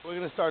We're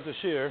going to start the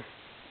shiur.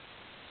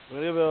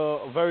 We're going to give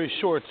a very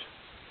short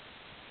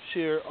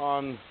shiur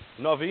on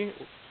Navi,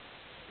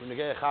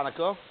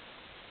 Chanukah,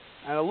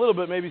 and a little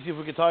bit maybe see if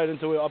we can tie it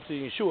into it up to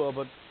Yeshua,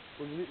 but it's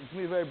going to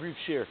be a very brief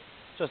shiur,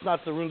 just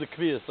not to ruin the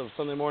kviyas of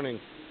Sunday morning.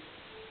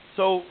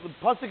 So the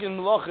pasuk in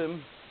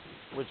Melachim,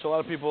 which a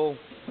lot of people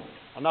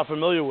are not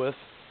familiar with,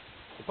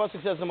 the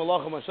pasuk says in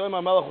Melachim, when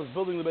Shlomo HaMelech was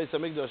building the Beis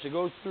HaMikdash, it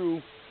goes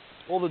through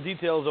all the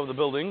details of the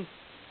building,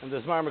 and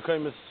there's Mar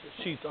Mekaymis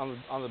sheet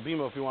on the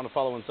bima if you want to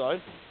follow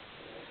inside.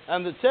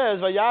 And it says,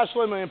 Vayash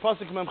Shlomo in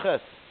pasuk Memches,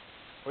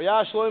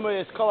 Vayash Shlomo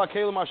is kol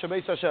hakelim asher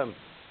Beis Hashem.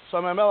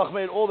 Shlomo HaMelech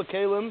made all the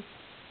kelim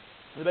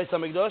in the Beis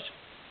HaMikdash.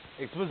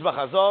 It's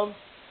mizbach hazav,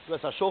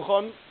 it's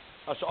hashulchan,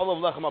 asher olav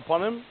lechem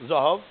aponim,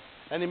 zahav,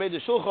 and he made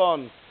the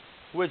shulchan,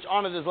 which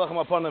on it is lechem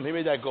aponim, he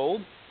made that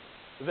gold.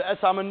 Ve'es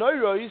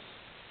ha-menoros,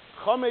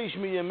 chamesh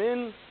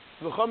miyamin,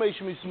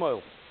 v'chamesh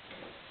mismoil.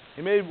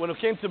 He made, when it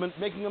came to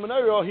making the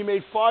menorah, he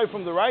made 5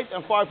 from the right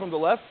and 5 from the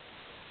left.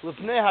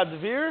 Lifnei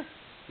hadvir,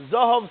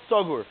 zahav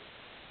sagur.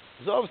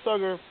 Zahav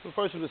sagur,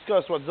 first we'll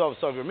discuss what zahav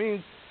sagur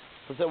means.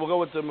 We'll go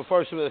with the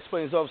Mefarshim that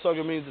explains zahav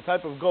sagur means the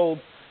type of gold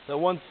that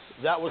once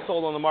that was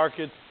sold on the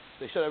market,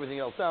 they shut everything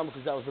else down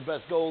because that was the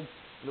best gold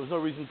and there was no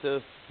reason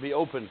to be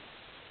open.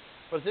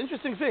 But it's an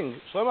interesting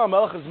thing. Shlomo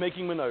HaMelech is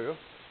making menorah.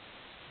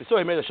 We saw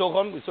he made a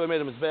shulchan, we saw he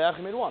made a mizbeach,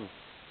 he made 1.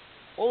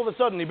 All of a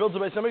sudden he builds a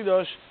Beis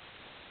HaMikdash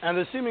and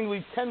there's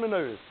seemingly 10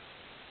 menorahs.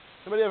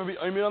 Somebody ever be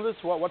oimid on this?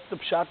 What's the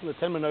pshat in the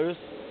 10 menorahs?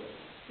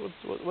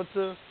 What's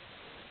the...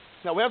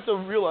 Now we have to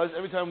realize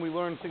every time we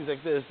learn things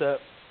like this that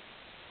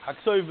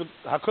Hakol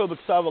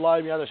b'ksav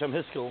alayim yad Hashem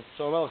hiskil.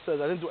 Shlomo HaMelech says,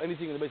 I didn't do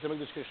anything in the Beis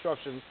HaMikdash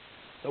construction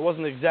that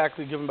wasn't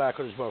exactly given by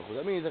HaKadosh Baruch Hu.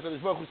 That means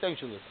HaKadosh Baruch Hu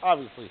sanctioned this,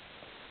 obviously.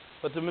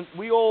 But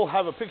we all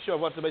have a picture of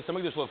what the Beis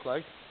HaMikdash looked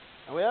like,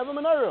 and we have a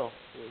menorah.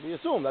 We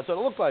assume that's what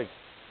it looked like.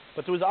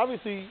 But there was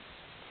obviously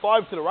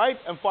 5 to the right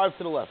and 5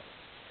 to the left.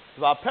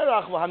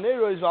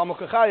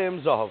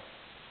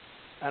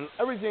 And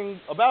everything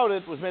about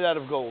it was made out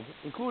of gold,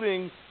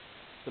 including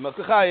the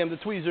melkachayim, the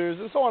tweezers,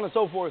 and so on and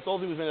so forth. The whole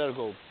thing was made out of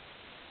gold.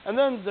 And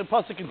then the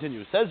pasuk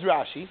continues. Says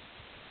Rashi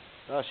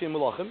in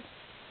Melachim,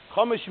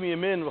 Chamesh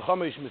miyamin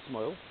v'chamesh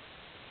mismoil.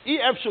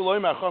 It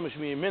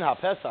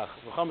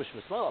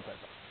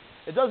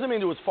doesn't mean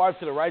there was 5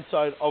 to the right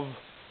side of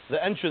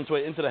the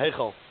entranceway into the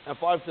Heichal and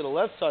 5 to the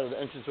left side of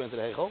the entranceway into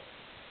the Heichal.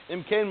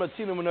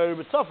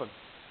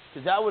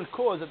 Because that would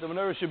cause that the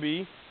menorah should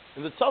be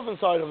in the southern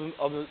side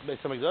of the Beis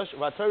HaMikdash.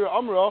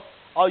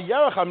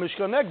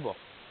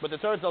 But the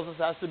Torah tells us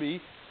it has to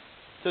be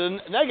to the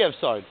Negev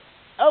side.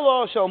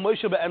 Elo shel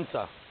Moshe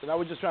be'emtza. So now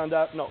we just found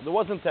out, no, there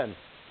wasn't 10.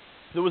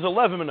 There was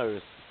 11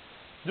 menorahs.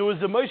 There was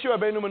the Moshe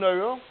Rabbeinu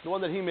menorah, the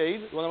one that he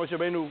made, the one that Moshe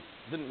Rabbeinu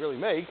didn't really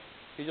make.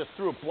 He just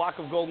threw a block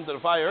of gold into the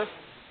fire,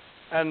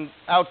 and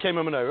out came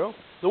a menorah.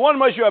 The one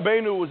Moshe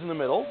Rabbeinu was in the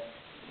middle,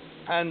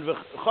 and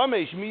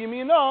v'chamesh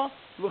miyamina,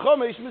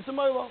 v'chamesh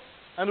misamayla.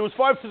 And there was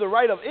 5 to the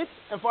right of it,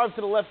 and 5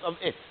 to the left of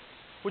it.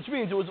 Which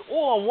means it was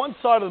all on one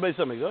side of the Beis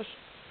HaMikdash,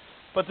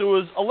 but there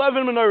was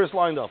 11 menorahs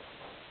lined up.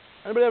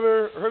 Anybody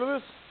ever heard of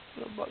this?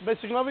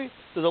 Basic Navi?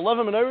 There's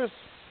 11 menorahs?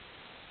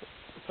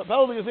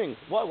 How do you think?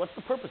 What's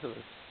the purpose of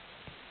this?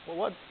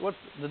 Well, what?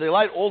 Did they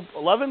light all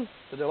 11?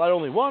 Did they light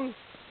only 1?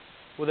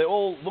 Will they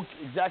all look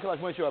exactly like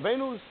Moshe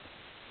Rabbeinu's?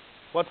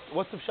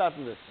 What's the pshat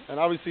in this? And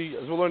obviously,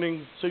 as we're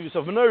learning Sugyos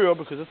of Menorah,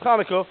 because it's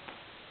Chanukah,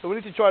 so we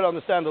need to try to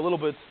understand a little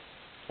bit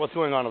what's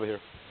going on over here.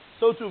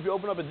 So too, if you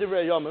open up a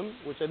Divrei Yomim,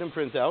 which I didn't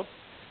print out,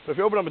 but if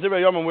you open up a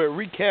Divrei Yomim where it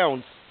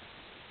recounts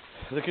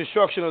the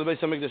construction of the Beis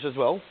HaMikdash as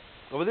well,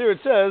 over there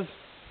it says,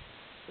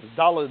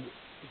 Daled,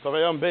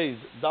 Divrei Yom Beis,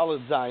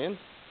 Daled Zayin,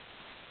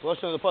 the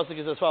Lashon of the pasuk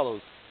is as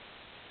follows: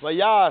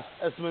 Vayas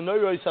es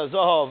menorahs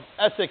hazahav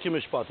esek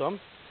mishpatam.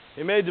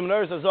 He made the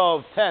menorahs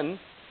hazahav 10,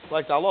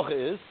 like the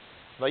halacha is.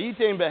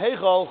 Vayitem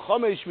beheichal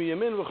chamesh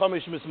miyamin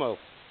v'chamesh mismoil.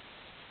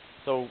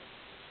 So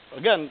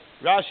again,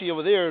 Rashi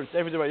over there, it's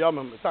every Divrei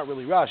Yomim. It's not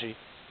really Rashi,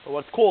 but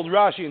what's called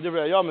Rashi in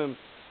Divrei Yomim.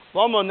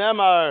 Lama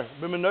nemar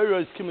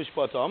b'menorahs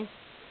kimishpatam.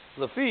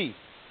 Lefi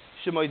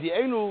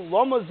shemaydienu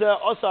lama ze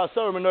asa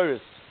asar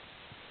menorahs.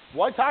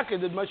 Why did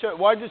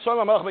Shlomo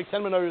HaMelech make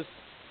 10 menorahs?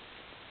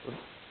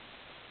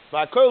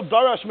 V'akol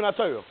darash min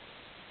haTorah.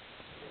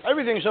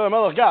 Everything Shlomo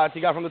HaMelech got, he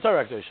got from the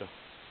Torah Kedusha.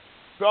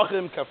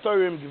 Brachim,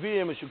 kaftorim,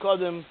 geviyim,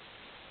 eshukadim,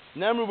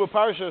 nemru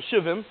b'parasha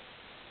shivim.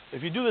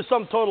 If you do the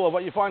sum total of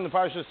what you find in the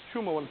Parashas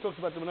Truma when it talks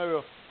about the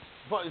menorah,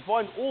 you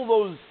find all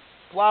those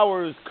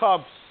flowers,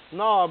 cups,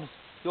 knobs,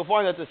 you'll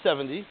find that there's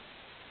 70.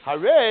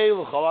 Harei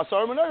l'chol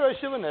asar menorah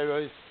shiva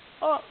neros.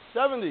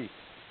 70. You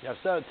have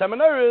 10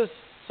 menorahs,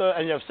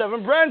 and you have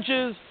 7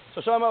 branches.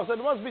 So Shlomo said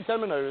there must be 10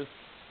 menorahs.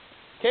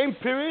 Came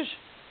Pirish,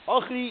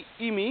 Achri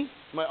Imi,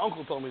 my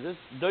uncle told me this,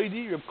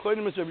 Doidi Reb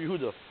Koinim Reb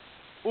Yehuda,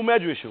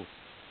 Umedrishu.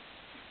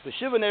 The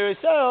Shiva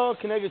Neresel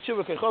Keneged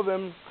Shiva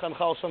Kechovim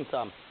Chanchal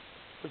Shamtam,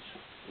 which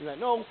you might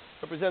know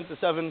represent the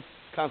 7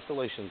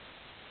 constellations.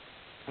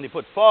 And he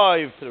put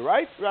 5 to the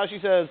right.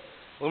 Rashi says,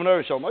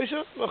 L'menorah Shal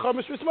Moshe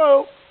V'chamesh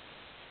Mismoil,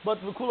 but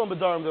V'kulam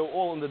B'darim, they were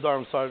all on the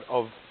Darim side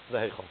of the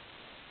Heichal.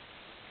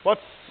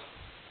 What's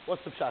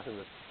What's the pshat of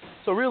this?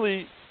 So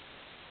really,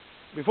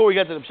 before we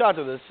get to the pshat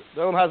of this, the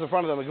Rambam has in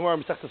front of them a Gemara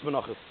Masechtas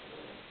Menachos.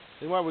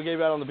 The Gemara we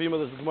gave out on the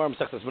Bima, this Gemara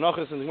Masechtas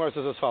Menachos, and the Gemara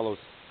says as follows.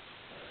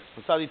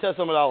 Tzadi Tes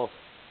Amud Aleph.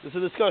 This is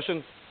a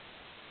discussion,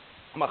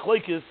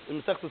 Machlokes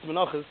in Masechtas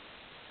Menachos,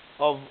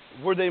 of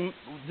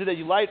did they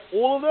light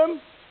all of them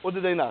or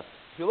did they not?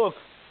 If you look,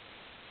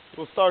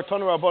 we'll start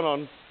Tanu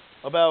Rabbanon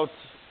about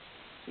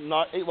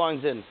 8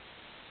 lines in.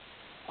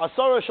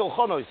 Asara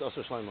Shulchanois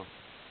Asar Shleima.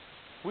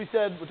 We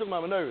said we're talking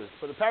about menorahs,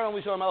 but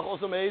apparently Shlomo Melech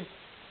also made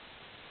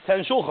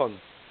 10 shulchans.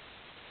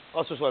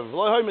 Asar Shleima.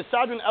 V'lo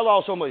Misadrin Ela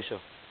Al Shel Moshe.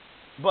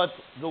 But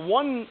the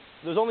one,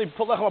 there's only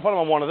put lechem upon him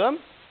on one of them,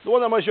 the one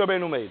that Moshe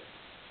Rabbeinu made.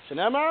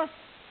 Shenemar,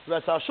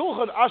 that's our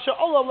shulchan asher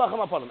olav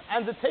lechem upon him,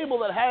 and the table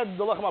that had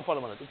the lechem upon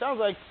him on it. It sounds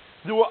like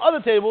there were other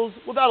tables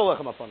without a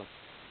lechem upon him.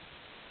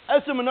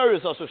 Eser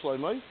menorahs Asar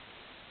Shleima,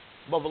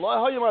 but v'lo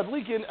hayim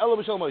adlikin Ela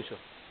B'Shel Moshe.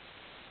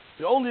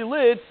 They only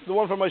lit the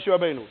one from Moshe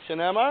Rabbeinu.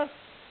 Shenemar,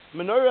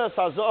 menorahs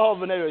hazahav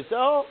v'nei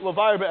Yisrael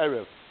l'vayir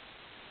be'erev.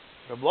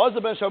 Rabbi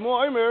Elazar ben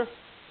Shammua Omer,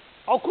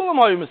 Al kulam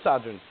hayim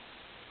misadrin.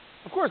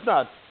 Of course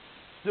not.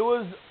 There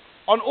was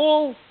on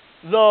all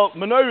the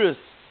menorahs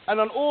and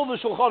on all the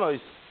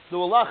shulchanos there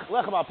were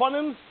lechem upon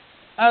him,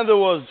 and there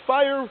was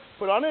fire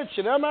put on it.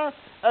 Shenemar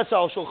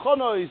esal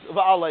shulchanos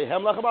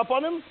va'aleihem lechem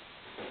upon him,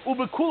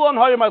 ubekulan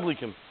hayim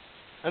adlikim.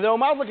 And they were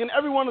madlik in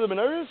every one of the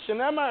menorahs.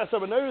 Shenemar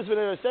esal menorahs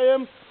v'nei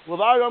Yisrael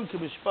l'vayram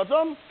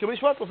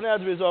k'mishpat l'fnei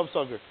advizov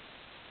sager.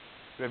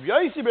 Rabbi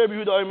Yossi Rabbi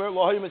Yehuda Omer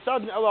lo hayim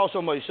misadrin ela al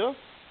shel Moshe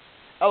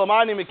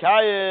elamani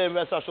mikayim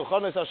esal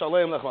shulchanos asher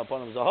aleim lechem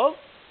upon him zahav.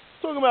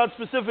 Talking about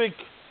specific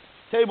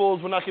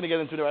tables, we're not going to get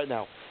into it right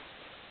now.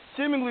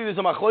 Seemingly, there's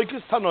a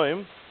machlokes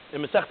tanoim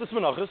in Masechtas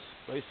Menachos.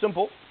 Very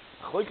simple.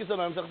 Machlokes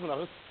tanoim Masechtas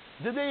Menachos.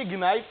 Did they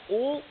ignite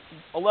all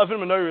 11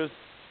 menorahs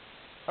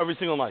every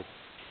single night?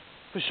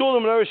 For sure,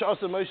 the menorah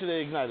Sha'asa Moshe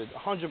they ignited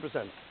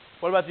 100%.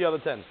 What about the other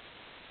 10?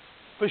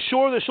 For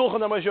sure, the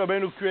shulchan that Moshe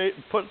Rabbeinu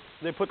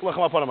they put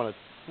lechem upon him on it.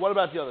 What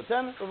about the other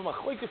 10? Over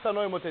machlokes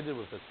tanoim, what they did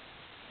with it.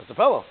 That's a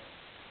fellow.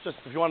 Just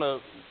if you want to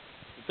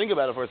think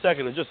about it for a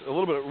second, it just a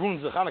little bit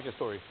ruins the Chanukah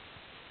story.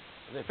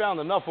 They found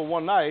enough for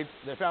one night.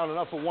 They found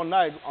enough for one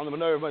night on the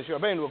menorah of Moshe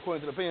Rabbeinu.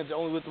 According to the opinion, they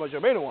only lit the Moshe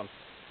Rabbeinu one.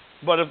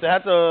 But if they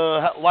had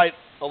to light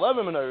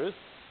 11 menorahs,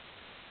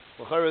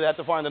 well, they had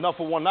to find enough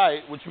for one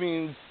night, which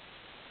means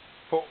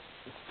for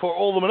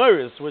all the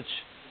menorahs. Which,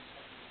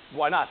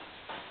 why not?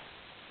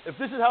 If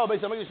this is how a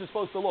Beis Hamikdash is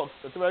supposed to look,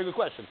 that's a very good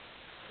question.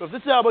 But if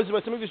this is how a Beis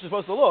Hamikdash is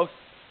supposed to look,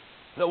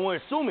 then we're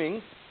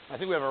assuming, I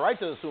think we have a right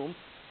to assume,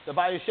 that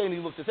Bayis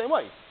Sheni looked the same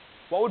way.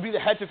 What would be the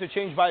heter to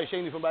change Bayis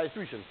Sheni from Bayis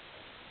Rishon?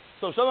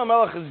 So if Shlomo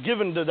Melech is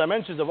given the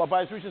dimensions of what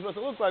Bayis Rishon is supposed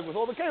to look like with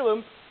all the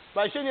kalim,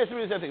 Bayis Sheni has to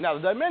be the same thing. Now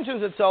the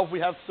dimensions itself, we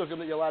have sukkim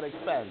that you're allowed to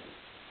expand.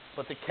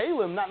 But the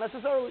kalim, not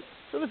necessarily.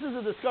 So this is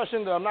a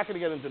discussion that I'm not going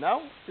to get into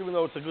now, even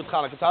though it's a good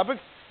Chanukah topic,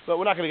 but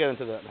we're not going to get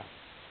into that now.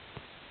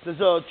 There's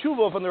a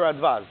tshuva from the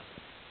Radvaz.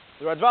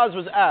 The Radvaz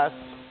was asked,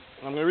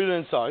 and I'm going to read it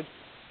inside.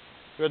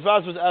 The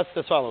Radvaz was asked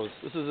as follows.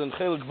 This is in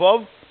Chelik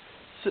Vav,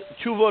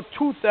 tshuva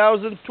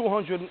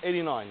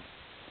 2,289.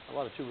 A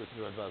lot of tshuvas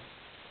in the Radvaz.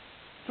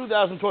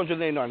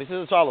 2,289. He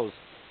says as follows.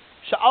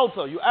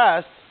 Sha'alta, you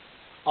asked,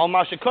 Al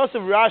Mashakasav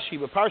Rashi,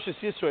 B'Parshas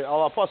Yisrael,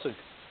 Al Apasuk,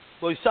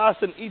 Lo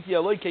Yisasen Iti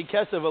Eloikei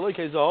Kesev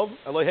Eloikei Zav,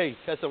 Elohei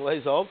Kesev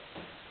Elohei Zav.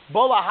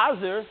 Bola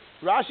Hazir,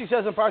 Rashi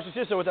says in Parshas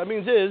Yisrael, what that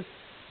means is,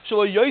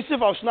 Shalo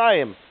Yosef Al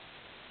Shnayim.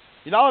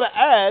 You're not allowed to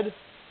add,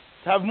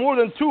 to have more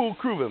than 2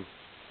 kruvim.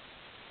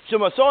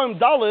 Shemasoim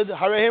Dalid,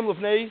 Harehem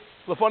Lefnei,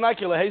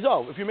 Lefonaki Elohei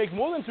Zav. If you make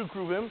more than 2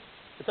 kruvim,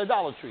 it's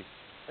idolatry.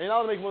 And you're not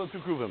allowed to make more than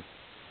 2 kruvim.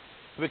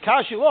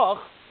 V'kashi loch,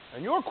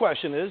 and your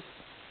question is,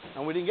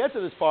 and we didn't get to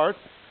this part,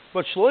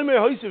 but shloimei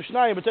hoisiv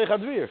shnayim b'teich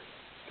hadvir,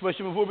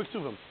 k'mashim b'vur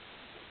b'ktuvim.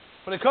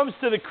 When it comes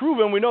to the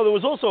kruvim, we know there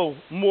was also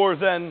more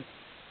than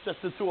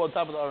just the 2 on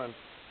top of the aron.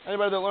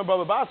 Anybody that learned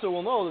Baba Basra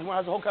will know that one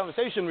has a whole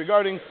conversation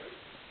regarding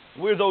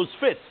where those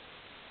fit.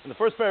 In the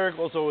first parak,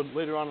 also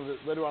later on in the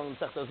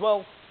Sechta as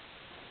well.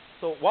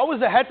 So what was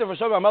the heter for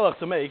Shlomo Melech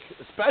to make,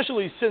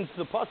 especially since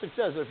the pasuk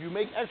says that if you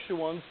make extra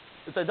ones,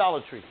 it's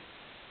idolatry.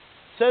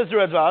 Says the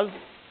Radvaz,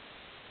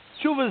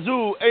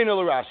 Shuvazu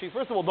Einel Rashi.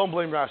 First of all, don't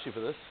blame Rashi for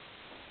this.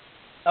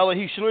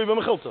 Elahi Shinui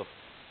b'Mechilta.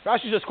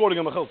 Rashi's just quoting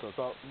a Mechilta.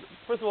 So,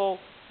 first of all,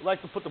 I'd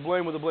like to put the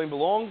blame where the blame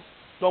belongs.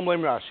 Don't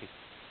blame Rashi.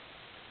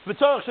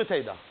 V'torach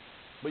sheteda.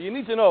 But you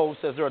need to know,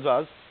 says the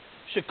Radvaz,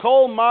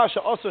 Shekol ma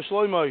she'asa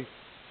Shlomo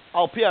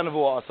al pi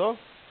ha'nevuah asa,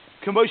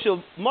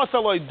 k'moshe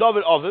masaloi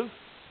David Aviv.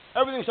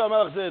 Everything Shlomo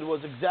Melech did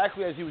was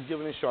exactly as he was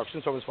given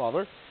instructions from his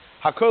father.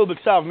 Hakol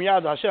b'ksav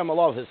miyad Hashem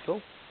alav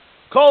hiskel.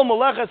 Kol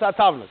meleches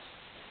hatavnas.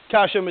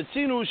 Kasha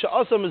mitzinu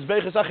she'asa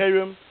mizbeches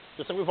acherim.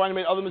 Just like we find him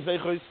in other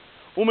mizbechos.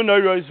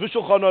 U'menoros,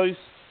 v'shulchanos,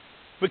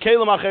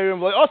 v'kelim acherim.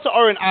 V'asa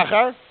aron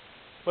achar.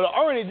 But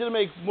aron he didn't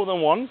make more than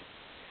 1.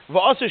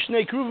 V'asa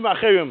shnei kruvim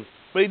acherim.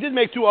 But he did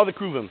make 2 other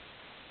kruvim.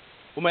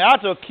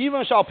 U'me'ato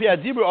kivan shal pi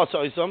hadibur asa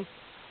isam.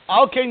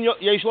 Al ken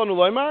yesh lanu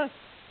loymar.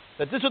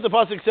 That this is what the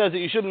pasuk says, that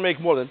you shouldn't make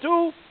more than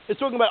 2. It's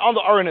talking about on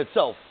the aron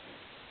itself.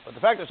 But the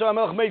fact that Shlomo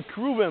Melech made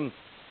kruvim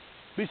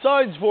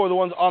Besides for the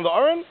ones on the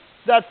Aron,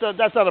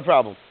 that's not a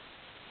problem.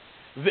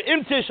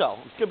 Ve'im tishal,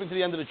 I'm skipping to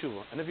the end of the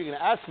tshuva. And if you're going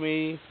to ask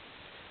me,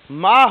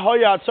 ma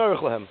hoya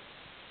tzarich lehem,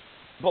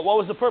 but what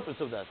was the purpose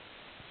of that?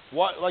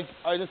 What, like,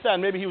 I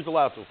understand, maybe he was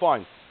allowed to,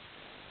 fine.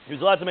 He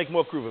was allowed to make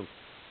more kruvim.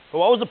 But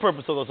what was the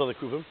purpose of those other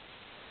kruvim?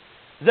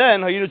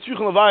 Then,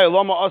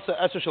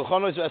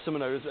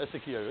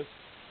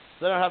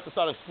 then I have to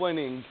start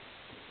explaining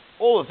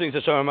all the things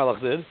that Shlomo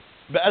Melech did.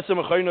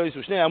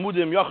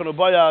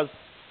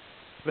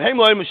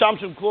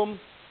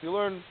 You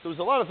learn there was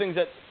a lot of things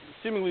that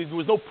seemingly there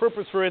was no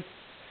purpose for it.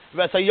 We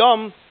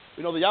know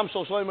the Yam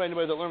Shel Shlomo,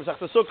 anybody that learns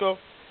Masechta Sukkah.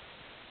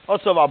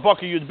 Also,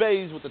 Abaka Yud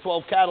Beis with the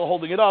 12 cattle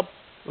holding it up.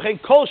 The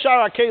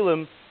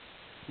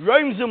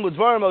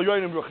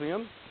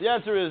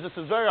answer is this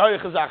is very high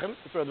chazachen.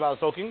 That's what Adval is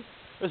talking.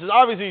 This is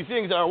obviously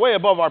things that are way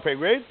above our pay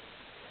grade,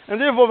 and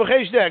therefore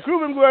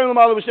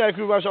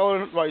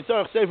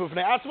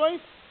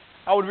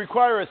I would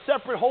require a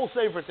separate whole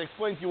sefer to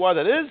explain to you why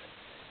that is.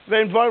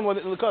 And I'm not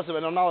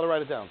allowed to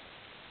write it down.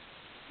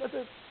 That's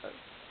it.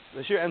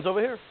 The shiur ends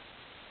over here.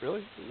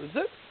 Really? That's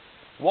it.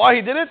 Why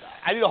he did it?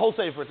 I need a whole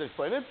sefer to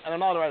explain it, and I'm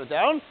not allowed to write it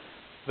down.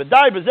 This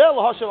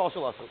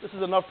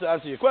is enough to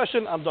answer your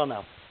question. I'm done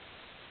now.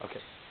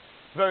 Okay.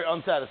 Very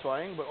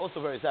unsatisfying, but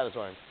also very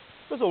satisfying.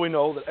 First of all, we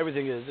know that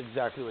everything is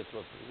exactly what it's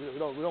supposed to be. We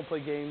don't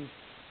play games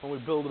when we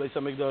build a Beis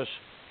HaMikdash,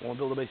 when we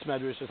build a Beis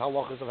Medrash, there's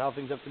halachas of how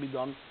things have to be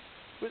done.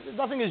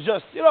 Nothing is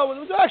just,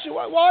 actually,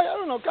 why? I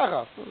don't know,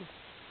 kacha.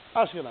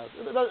 Ashkenaz.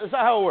 It's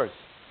not how it works.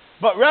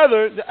 But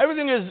rather,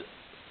 everything is,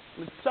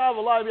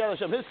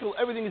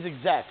 everything is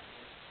exact.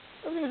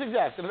 Everything is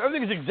exact. And if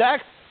everything is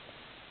exact,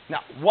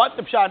 now, what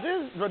the pshat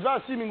is,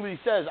 Radva seemingly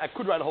says, I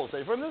could write a whole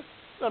sefer on this,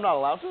 but I'm not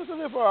allowed to, so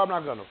therefore I'm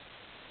not going to.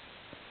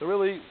 So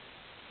really,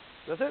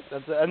 that's it.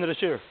 That's the end of the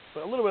shiur.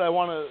 But a little bit I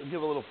want to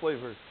give a little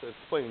flavor to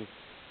explain,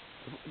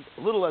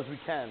 a little as we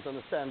can, to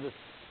understand this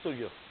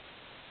sugya.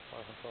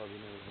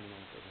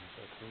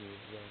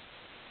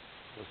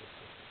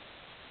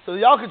 So the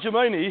Yalkut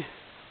Shimoni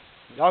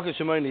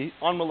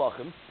on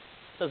Malachim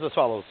says as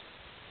follows.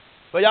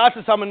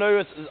 Vayatzis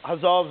ha-menorot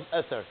hazav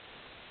eser.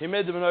 He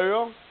made the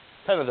menorah,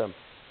 10 of them.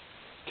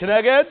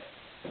 Keneged,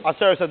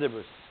 Aseres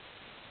HaDibros.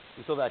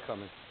 We saw that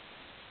coming.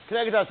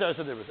 Keneged Aseres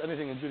HaDibros.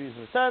 Anything in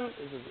Judaism is 10.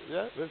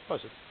 Yeah, it's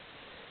possible.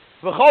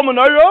 V'chol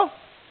menorah,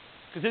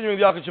 continuing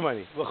the Yalkut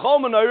Shimoni. V'chol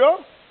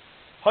menorah,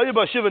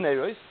 hayba shiva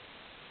neiros,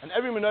 and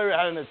every menorah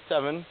had in its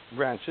 7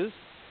 branches.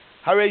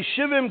 Harei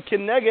shivim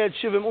keneged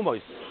shivim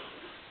umois.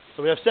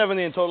 So we have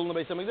 70 in total in the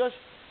Beis HaMikdash,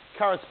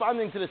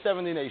 corresponding to the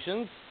 70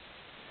 nations.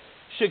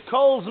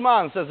 Shekol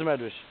zman, says the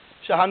Medrash,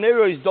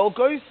 shahaneros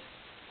dolkois,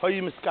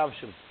 hayu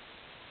miskavshim.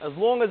 As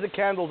long as the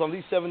candles on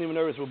these 70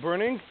 menorahs were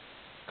burning,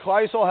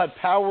 Klal Yisrael had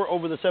power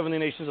over the 70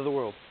 nations of the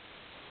world.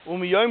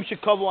 Umiyom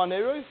shekavu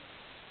aneros,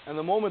 and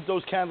the moment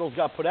those candles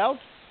got put out,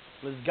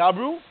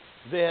 Gabru,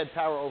 they had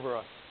power over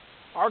us.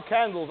 Our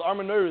candles, our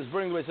menorahs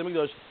burning the Beis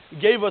HaMikdash,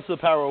 gave us the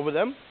power over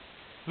them.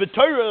 The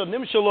Torah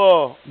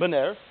nimshalo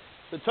bener.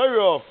 The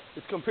Torah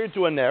is compared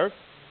to a ner.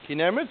 Ki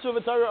ner mitzvah, the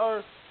Torah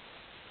are.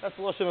 That's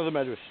the lashon of the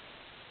Medrash.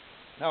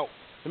 Now,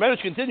 the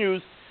Medrash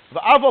continues.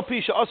 V'aval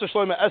pi she'asar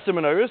shlomo eser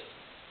menorahs.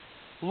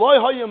 Loi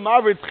hayim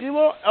mavid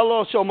tchila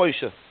elo shel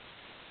Moshe.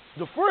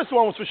 The first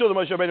one was for sure the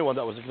Moshe Rabbeinu one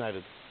that was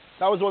ignited.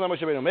 That was the one that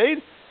Moshe Rabbeinu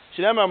made.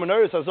 Shinema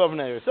menorahs hazov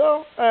neir.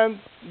 So, and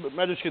the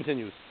Medrash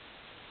continues.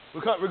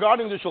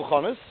 Regarding the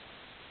Shulchanis,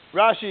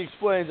 Rashi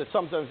explains that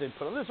sometimes they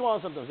put on this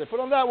one, sometimes they put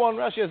on that one.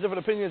 Rashi has different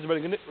opinions.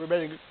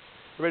 Rebbeinu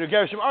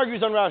Gershom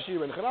argues on Rashi.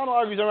 Rebbeinu Chananel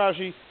argues on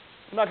Rashi.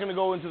 I'm not going to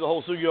go into the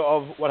whole sugya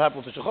of what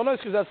happened to Shulchanis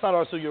because that's not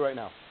our sugya right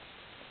now.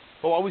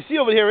 But what we see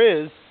over here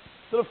is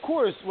that, of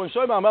course, when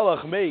Shlomo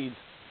HaMelech made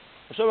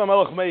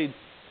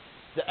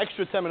the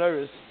extra 10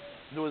 menorahs,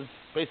 it was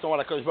based on what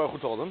HaKadosh Baruch Hu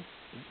told him,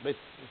 based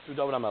through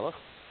David HaMelech.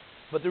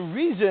 But the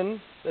reason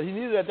that he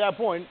needed at that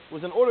point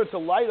was in order to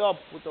light up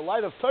with the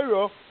light of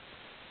Torah,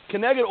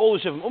 connected all the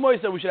Shivim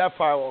Umayis, that we should have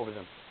power over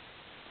them.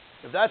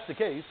 If that's the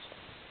case,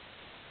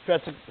 why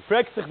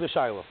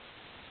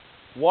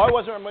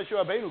wasn't Moshe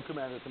Rabbeinu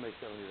commanded to make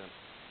 70 of them?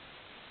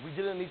 We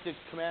didn't need to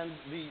command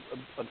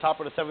on top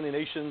of the 70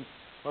 nations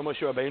when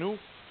Moshe Rabbeinu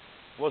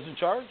was in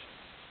charge.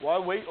 Why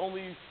wait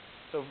only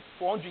to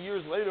 400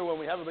 years later when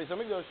we have a Beis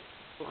HaMikdash?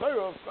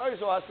 Klal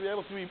Yisrael has to be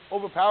able to be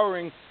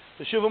overpowering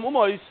the Shivim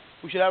Umayis.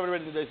 We should have it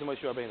already in the days of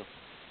Moshe Rabbeinu.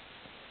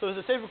 So there's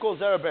a sefer called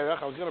Zera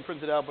Berach. I was going to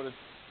print it out, but it's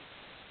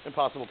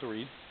impossible to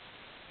read.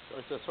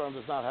 So Sfarim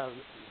does not have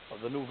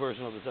the new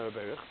version of the Zera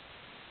Berach.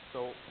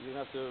 So you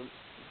have to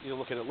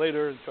look at it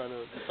later and try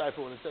to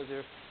decipher what it says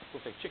here.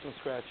 Looks like chicken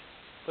scratch.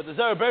 But the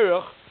Zera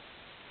Berach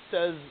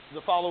says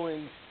the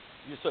following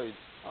Yesod.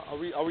 I'll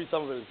read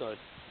some of it inside.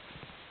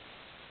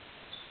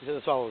 He says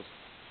as follows.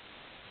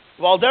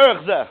 Val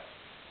derech zeh.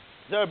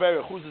 Zera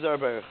Berach. Who's the Zera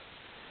Berach?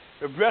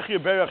 Rebrechi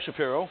Berach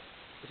Shapiro.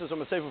 This is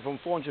from a sefer from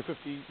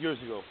 450 years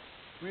ago.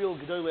 Real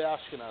Gedolei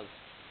Ashkenaz.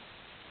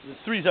 There's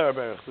 3 Zera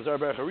Berach. The Zera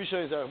Berach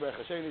HaRishon, Zera Berach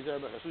HaSheni, Zera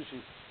Berach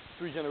HaShushi.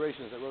 3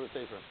 generations that wrote a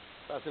sefer.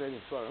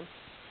 Fascinating Sfarim.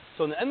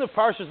 So in the end of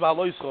Parshas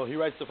Ba'al Yisro, he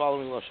writes the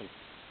following lashon.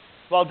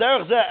 Val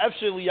derech zeh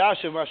efshel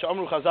liyashiv ma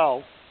she'amru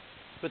Chazal.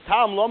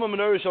 B'tam lama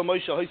menorah shel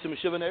Moshe hoisim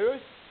mishiva neiros.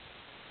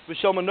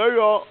 V'shel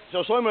menorah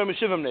shel Shlomo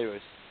mishivam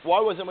neiros. Why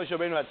was it Moshe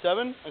Rabbeinu had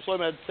 7 and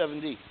Shlomo had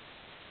 70?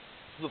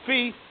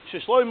 L'fi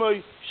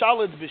sheshlomo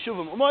shalid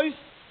b'shuvam umois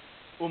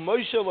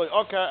u'Moshe lo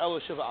yakar elo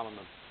shiva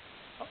amamim.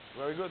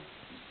 Very good.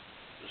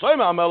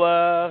 Shlomo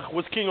HaMelech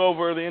was king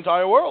over the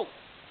entire world.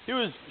 He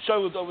was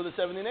shalid over the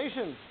 70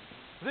 nations.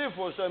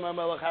 Therefore, Shlomo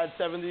HaMelech had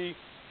 70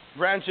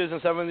 branches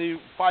and 70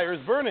 fires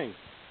burning.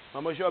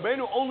 Now, Moshe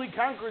Rabbeinu only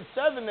conquered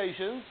 7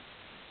 nations.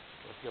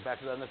 Let's get back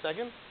to that in a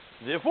second.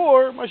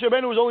 Therefore, Moshe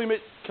Rabbeinu was only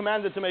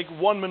commanded to make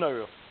 1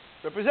 menorah,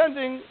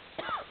 representing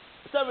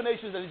 7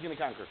 nations that he's going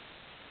to conquer.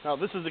 Now,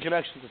 this is the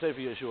connection to Sefer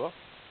Yeshua,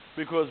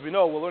 because we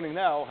know, we're learning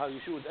now how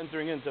Yeshua is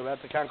entering into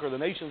that to conquer the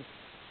nations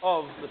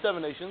of the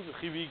 7 nations,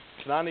 Chivi,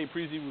 Kanani,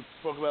 Prizi, we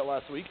spoke about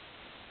last week.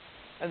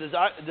 And the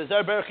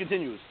Zer Berach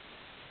continues.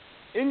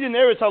 Indian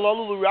Neres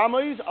Halalulu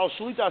Ramais al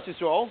Shlitas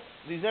Yisrael.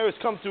 These Neres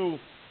come to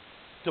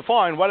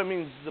define what it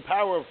means, the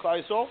power of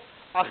Klal Yisrael.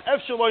 Ach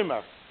Ef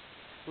Shaloimer.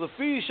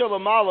 Lefi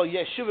Shalamala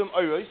Yeshivim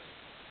Oros.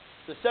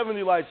 The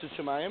 70 lights of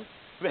Shemayim.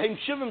 Vehem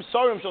Shivim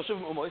Sarim Shal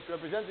Shivim Umois,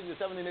 representing the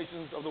 70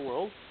 nations of the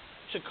world.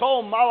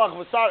 Shekol Malach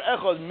V'Sar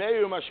Echad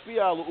Meir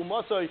Mashpia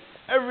L'Umasoi.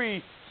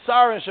 Every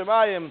Sar in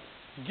Shemayim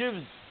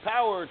gives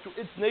power to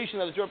its nation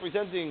that is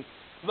representing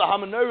the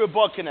Hamanora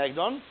Ba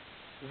Kenegdon.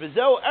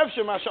 V'Zeu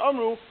Efsher Masha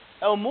Amru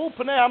El Mul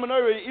Pnei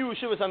Hamanora Iru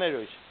Shivas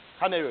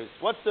Haneros.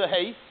 What's the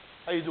hey?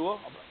 How you do it?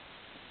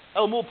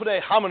 El Mul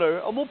Pnei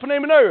Hamanora. El Mul Pnei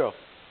Menorah.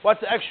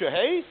 What's the extra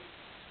hey?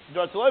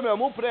 El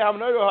Mul Pnei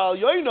Hamanora Hal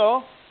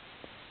Yoino.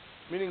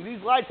 Meaning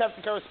these lights have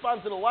to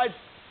correspond to the lights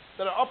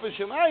that are up in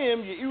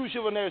Shemayim. Yeiru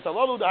Shiva Neres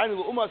Halalu Dahainu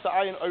L'Umas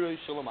Ha'ayin Oros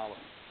Shalamala.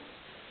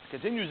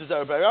 Continues the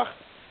Zer Berach.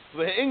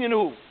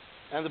 V'He'inyanuhu.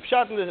 And the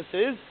pshat in this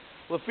is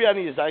L'Fi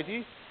Ani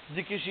Yizaiti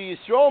Dikishi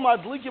Yisrael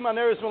Madlikim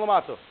Haneres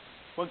Melamato.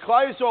 When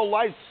Klal Yisrael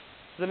lights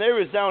the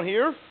Neres down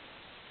here,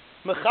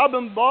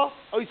 Mechabim Ba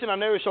Oisin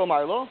Haneres Shal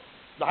Mailo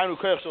Dahainu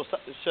Koyach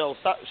Shal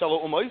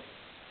Umois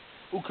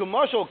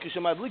Ukamashal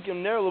Kishamadlikim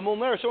Ner L'Mul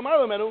Ner Shal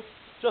Mailo Menu.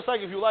 Just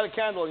like if you light a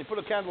candle and you put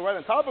a candle right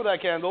on top of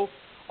that candle,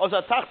 the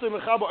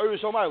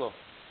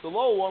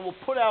lower one will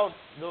put out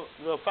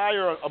the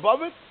fire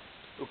above it.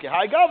 Okay,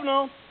 high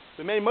governor.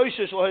 The main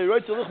Moshe shall hear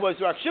right to look by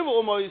Rak Shiva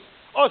Umois.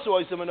 Also,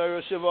 I say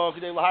Menorah Shiva.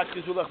 Kedei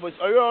lahakis ulach by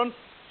Aron.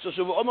 Shall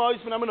Shiva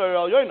Umois min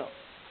Menorah Yoina.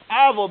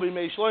 Avol be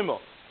Mei Shloimo.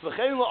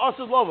 V'chein lo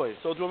asad lovei.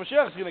 So to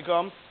Mashiach is going to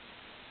come.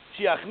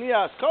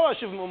 Shiachnias kol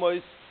Shiva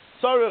Umois.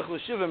 Tzarich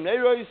l'Shivim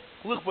Neiros.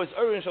 Look by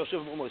Aron shall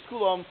Shiva Umois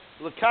kulam.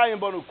 L'kayim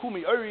banu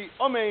kumi Ori.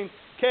 Amen.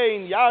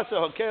 Kain Yasa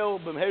Hakel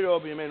B'mheiro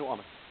B'Yemenu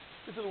Amen.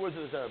 These are the words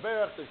of the Zer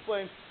Berach to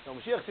explain. Now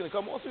Mashiach is going to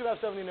come. Also, going to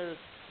have 70 nations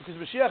because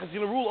Mashiach is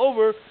going to rule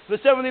over the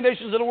 70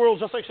 nations of the world,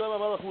 just like Shlomo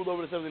HaMelech ruled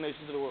over the 70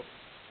 nations of the world.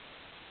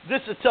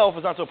 This itself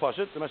is not so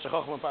pashut. The Meshech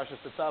Chochmah and Parshas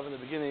Tetzav in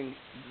the beginning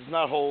does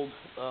not hold.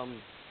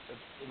 When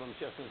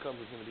Mashiach is going to come,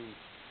 it's going to be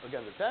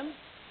again the 10.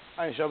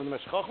 Ayin Shav and the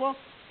Meshech Chochmah,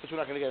 which we're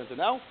not going to get into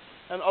now,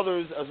 and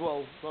others as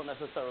well don't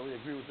necessarily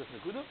agree with this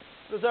Nekuda.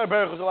 The Zer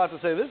Berach is allowed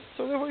to say this,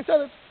 so therefore he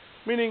said it.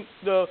 Meaning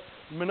the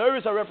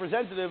menorahs are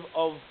representative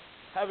of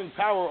having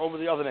power over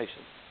the other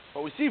nations.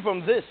 What we see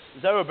from this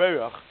Zer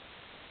Berach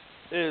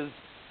is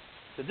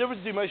the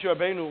difference between Moshe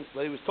Rabbeinu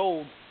that he was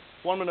told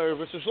 1 menorah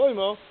versus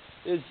Shlomo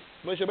is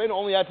Moshe Rabbeinu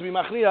only had to be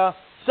machniah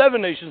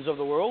 7 nations of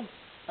the world,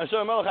 and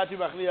Shlomo Melech had to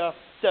be machniah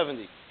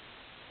 70.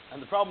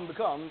 And the problem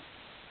becomes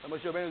that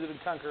Moshe Rabbeinu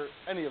didn't conquer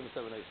any of the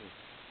 7 nations.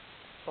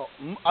 Well,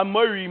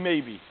 Amori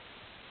maybe,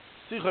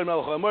 Sichon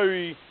Melech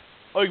Amori,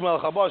 Oig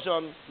Melech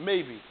Habashan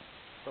maybe.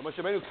 But Moshe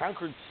Rabbeinu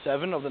conquered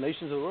 7 of the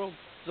nations of the world.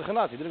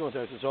 Zechanat, he didn't go into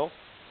Eretz Yisrael.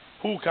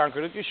 Who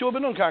conquered it? Yeshua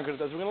ben Nun conquered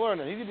it, as we're going to learn.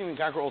 And he didn't even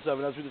conquer all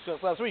 7, as we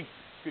discussed last week.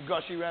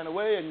 Gashi ran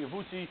away, and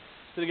Yevusi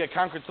didn't get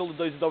conquered till the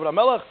days of David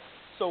HaMelech.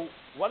 So,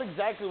 what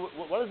exactly,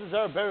 what does the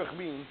Zer Berach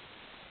mean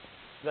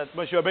that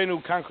Moshe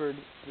Rabbeinu conquered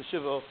the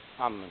Shiva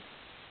Amman?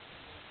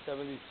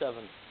 77.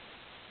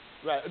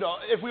 Right, no,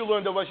 if we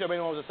learned that Moshe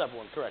Rabbeinu was a separate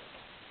one, correct.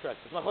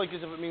 It's not like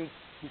if it means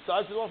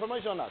besides the one from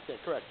Moshe or not. Yeah,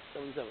 correct.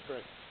 77,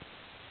 correct.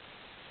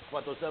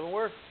 What those 7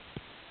 were?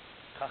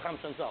 Chacham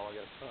Shansal, I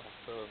guess.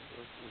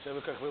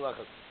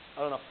 I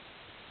don't know.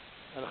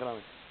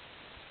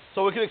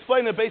 So we can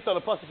explain it based on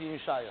the pasuk in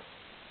Yeshaya.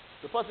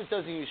 The pasuk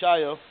says in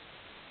Yeshaya,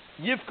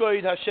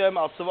 Yifkoid Hashem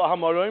al tzava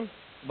hamaroim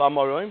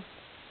ba'maroim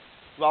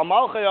v'al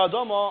malchei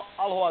adama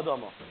al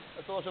ho'adama.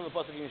 That's the lashon of the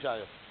pasuk in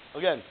Yeshaya.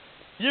 Again,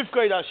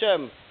 Yifkoid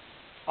Hashem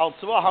al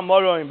tzava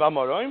hamaroim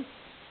ba'maroim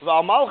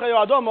v'al malchei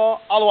adama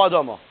al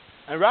ho'adama.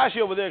 And Rashi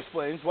over there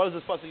explains, what does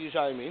this pasuk in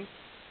Yeshaya mean?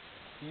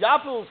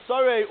 Yapil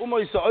sarei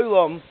umoy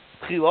sa'olam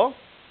tchila.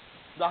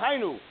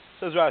 Dahainu,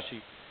 says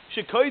Rashi,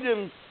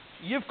 shekoidim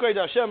yifkoid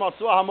Hashem al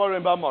tzva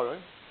hamorim ba'amorim.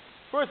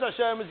 First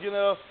Hashem is going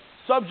to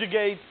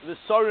subjugate the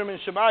sarim and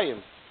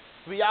shemayim,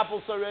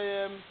 v'yapil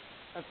sareim,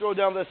 and throw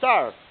down the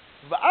sar.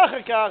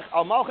 V'achakach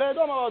al malchei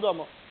adama al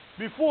adama.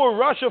 Before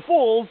Russia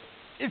falls,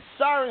 its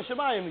sar and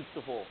shemayim needs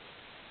to fall.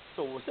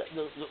 So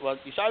what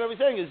Yeshaya is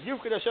saying is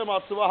yifkoid Hashem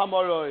al tzva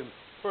hamorim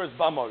first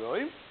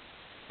ba'amorim.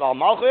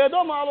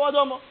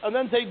 And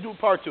then do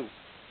part 2.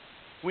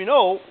 We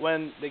know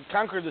when they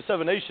conquered the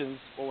 7 nations,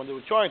 or when they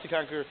were trying to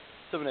conquer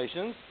 7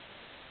 nations,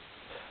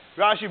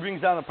 Rashi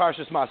brings down a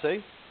Parshas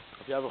Maseh.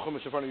 If you have a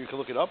Chumash in front of you, you can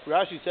look it up.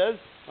 Rashi says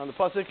on the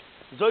pasuk,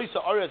 Zoi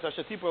Sa'aretz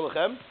Asher Tipor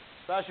Lechem.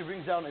 Rashi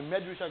brings down a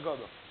Medrash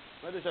Haggadah.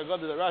 Medrash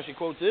Haggadah that Rashi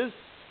quotes is,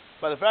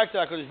 by the fact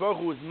that HaKadosh Baruch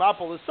Hu was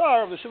Mapol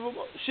Asar of the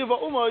Shiva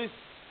Umois,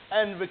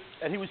 and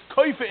he was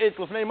koifa it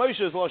l'fnei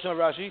Moshe, is the lashon of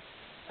Rashi,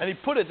 and he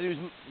put it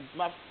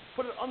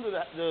under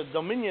the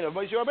dominion of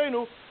Moshe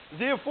Rabbeinu.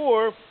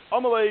 Therefore,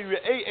 Amalei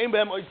Re'ei Ein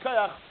Behem Oid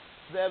Kayach,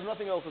 they have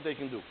nothing else that they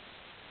can do.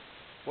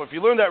 Well, if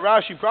you learn that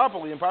Rashi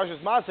properly in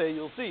Parshas Maseh,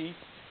 you'll see.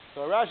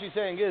 So what Rashi is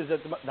saying is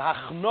that the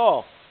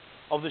Hachna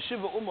of the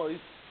Shiva Umois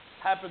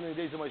happened in the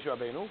days of Moshe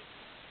Rabbeinu.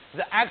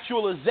 The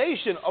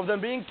actualization of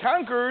them being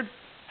conquered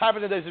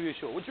happened in the days of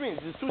Yeshua, which means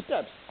there's 2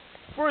 steps.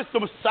 First,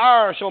 the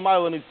Sar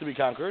Shalmaila needs to be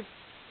conquered,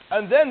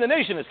 and then the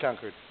nation is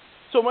conquered.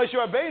 So Moshe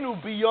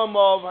Rabbeinu,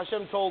 Biyomov,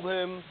 Hashem told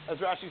him, as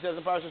Rashi says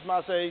in Parashas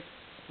Maseh,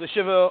 the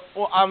Shiva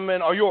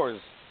Amen are yours.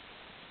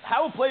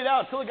 How it played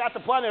out till it got to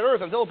planet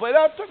Earth, until it played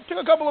out, took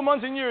a couple of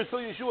months and years till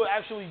Yeshua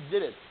actually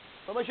did it.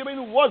 But Moshe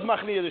Rabbeinu was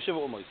Machniya the Shiva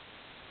Umois.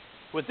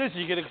 With this,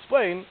 you can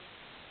explain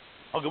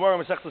a Gemara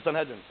Masechta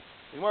Sanhedrin.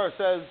 The Gemara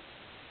says,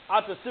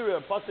 Ata Syria,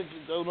 Pasuk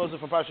knows it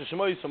from Parashas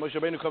Shemot, so Moshe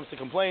Rabbeinu comes to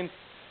complain.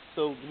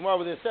 So the Gemara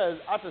over there says,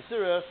 Ata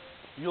Syria,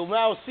 you'll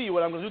now see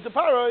what I'm going to do to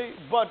Paroi,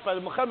 but by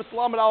the Mechemet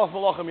Salam and Aleph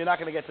Malachim, you're not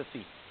going to get to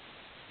see.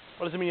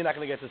 What does it mean you're not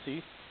going to get to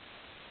see?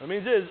 What it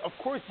means is, of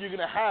course, you're going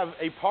to have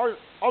a part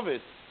of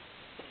it,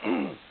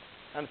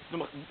 and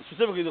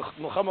specifically the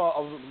Melchama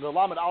of the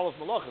Lamed Aleph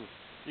Malachim,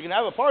 you can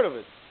have a part of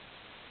it,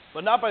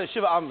 but not by the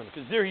Shiva Amen,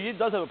 because there he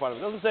does have a part of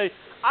it. It doesn't say,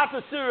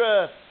 Ata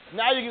Syria,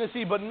 now you're going to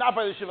see, but not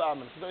by the Shiva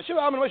Amen. The Shiva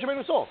Amen, Moshe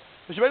Rabbeinu saw.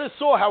 Moshe Rabbeinu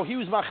saw how he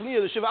was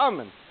Machniya the Shiva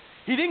Amen.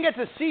 He didn't get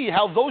to see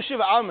how those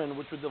Shiva Amen,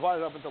 which were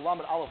divided up into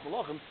Lamed Aleph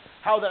Malachim,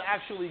 how that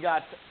actually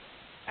got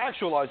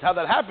actualized, how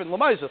that happened,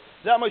 Lamaisa.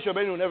 That Moshe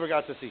Rabbeinu never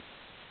got to see.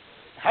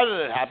 How did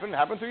it happen? It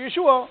happened through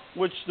Yeshua,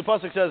 which the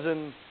pasuk says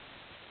in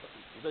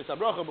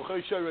Rashi,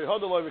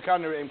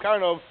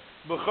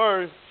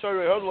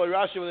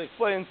 when it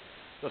explains,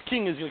 the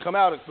king is going to come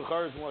out.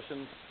 Bechar is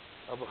Lashon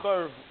of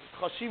Bechar,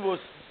 Chashivus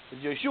is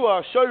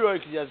Yeshua, Shoyroi,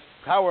 because he has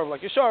power of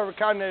like Yeshar,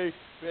 V'kanei,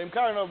 Re'im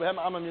Karnov, V'hem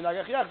Amam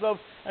Yinagach Yachdov,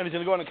 and he's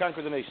going to go on and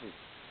conquer the nations.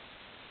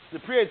 The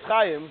Pri Etz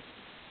Chaim,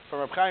 from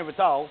Reb Chaim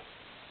Vital,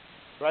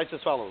 writes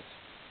as follows.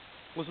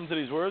 Listen to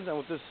these words, and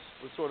with this,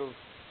 we're sort of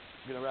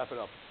going to wrap it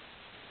up.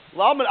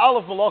 Lamed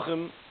Aleph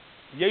Malachim,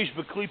 Yesh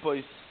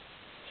B'Klipois,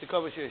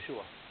 Shekavash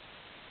Yeshua.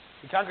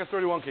 He conquered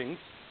 31 kings.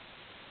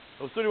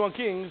 Those 31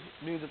 kings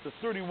means that the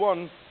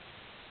 31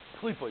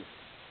 Klipois,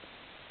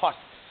 husks,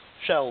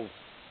 shells,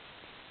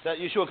 that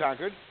Yeshua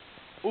conquered.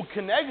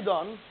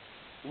 Ukenegdon,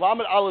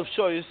 Lamed Aleph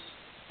Shois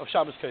of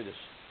Shabbos Kodesh.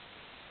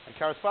 And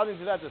corresponding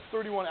to that, there's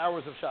 31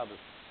 hours of Shabbos.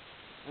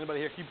 Anybody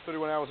here keep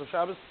 31 hours of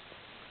Shabbos?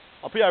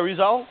 Al Pi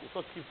Arizal, you're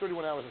supposed to keep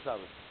 31 hours of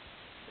Shabbos.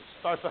 It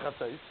starts by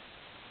Chatzos,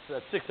 so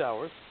that's 6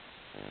 hours.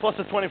 Plus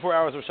the 24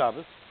 hours of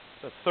Shabbos,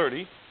 so that's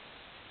 30.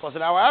 Plus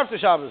an hour after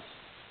Shabbos,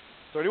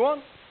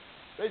 31.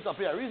 Based on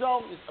Pi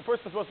Arizal, a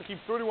person is supposed to keep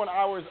 31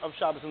 hours of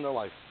Shabbos in their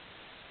life.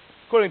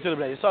 According to the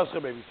Bnei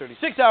Yissaschar, maybe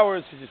 36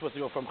 hours, because you're supposed to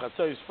go from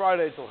Chatzos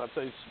Friday till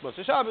Chatzos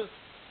Moshe Shabbos.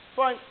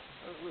 Fine.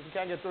 If we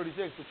can't get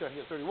 36, we can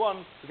get 31.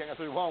 If we can't get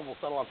 31, we'll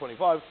settle on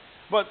 25.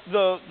 But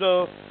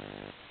the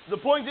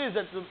point is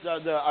that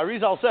the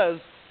Arizal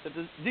says that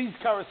these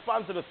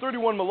correspond to the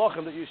 31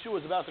 malachim that Yeshua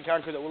is about to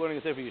conquer that we're learning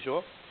in Sefer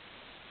Yeshua.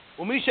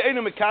 Umisha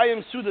Einu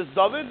Mekayim Sudas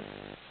David,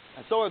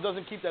 and so it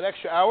doesn't keep that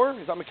extra hour.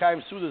 He's not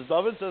Mekayim Sudas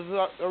David, says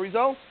the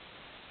Arizal.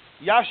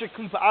 Yasha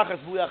Kumpa Achas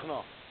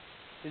B'liachna.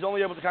 He's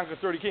only able to conquer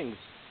 30 kings.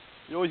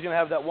 You're always going to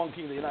have that one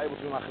king that you're not able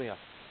to be Machniya.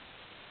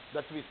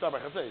 That's to be start by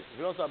Chatzos. If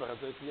you don't start by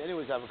Chatzos, you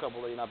anyways have a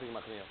couple that you're not being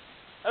Machniya.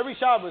 Every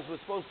Shabbos we're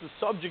supposed to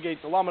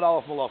subjugate the Lamed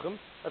Aleph Malachim.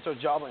 That's our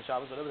job on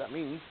Shabbos, whatever that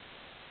means.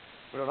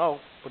 We don't know,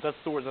 but that's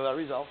the words of that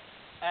Arizal.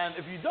 And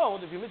if you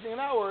don't, if you're missing an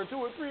hour or 2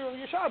 or 3 on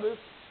your Shabbos,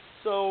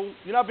 so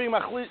you're not being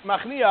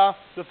Machniya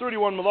the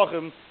 31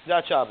 Malachim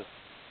that Shabbos.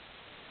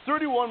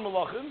 31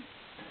 Malachim,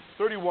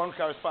 31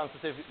 corresponds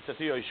to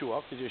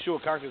Yeshua, because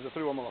Yeshua conquers the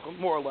 31 Malachim,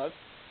 more or less,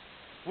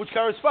 which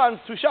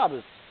corresponds to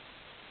Shabbos.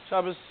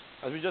 Shabbos,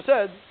 as we just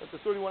said, that the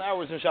 31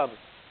 hours in Shabbos.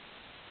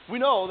 We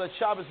know that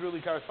Shabbos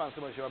really corresponds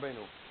to Moshe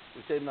Rabbeinu.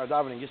 We say in our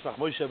davening, Yismach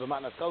Moshe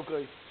b'matnas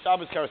Chalkoi,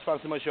 Shabbos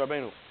corresponds to Moshe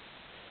Rabbeinu.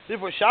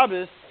 Therefore,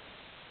 Shabbos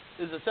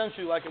is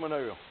essentially like a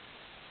menorah.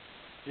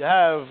 You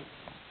have,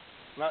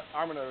 not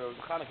our menorah,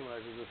 the Chanukah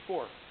menorah, there's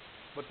 4.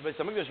 But the Beis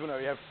HaMikdash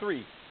menorah, you have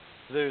 3.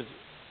 There's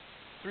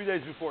 3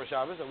 days before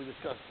Shabbos that we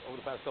discussed over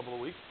the past couple of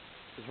weeks.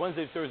 There's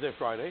Wednesday, Thursday,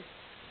 Friday.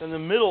 Then the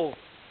middle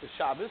is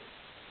Shabbos.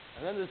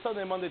 And then there's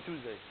Sunday, Monday,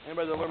 Tuesday.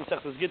 Anybody that learns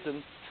Masechtas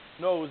Gittin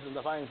knows in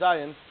the Chayin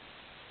Zion,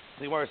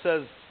 the Gemara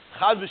says,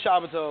 Chad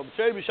b'Shabbato,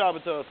 B'Trei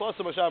b'Shabbato, Tlosa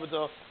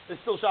b'Shabbato,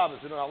 it's still Shabbos.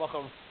 We know Halach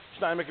of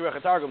Shnai Mikra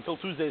Rechatargum, till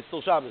Tuesday it's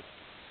still Shabbos.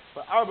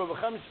 But Arba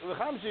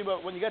b'Chamshi,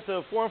 but when you get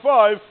to 4 and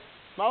 5,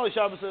 Mali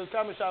Shabbos,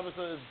 Kama Shabbos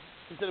is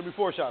considered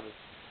before Shabbos.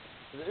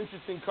 There's an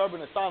interesting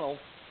carbon tunnel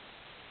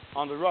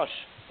on the Rush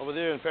over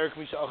there in Perik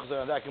Misha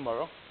Achazar and that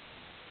Gemara.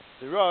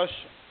 The Rosh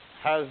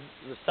has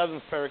the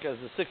 7th parak as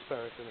the 6th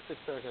parak, and the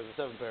 6th parak has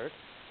the 7th parak.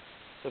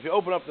 So if you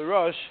open up the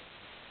Rosh,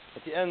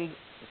 at the end,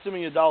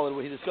 assuming you're Daled,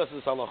 where he discusses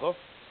this halacha,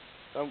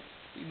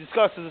 he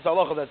discusses this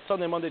halacha that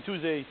Sunday, Monday,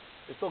 Tuesday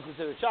is still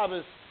considered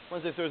Shabbos.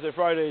 Wednesday, Thursday,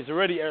 Friday is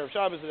already Erev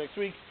Shabbos the next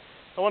week.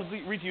 I want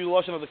to read to you the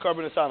Lashon of the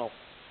Karban Esanel,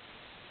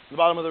 the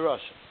bottom of the Rosh.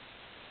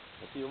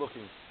 I see you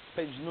looking.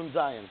 Page Nun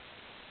Zayin.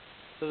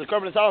 So the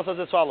Karban Esanel says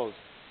as follows.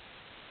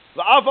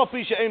 V'av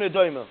pi she'eino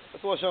doima.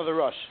 That's the Lashon of the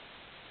Rosh.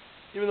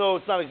 Even though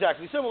it's not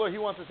exactly similar, he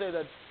wants to say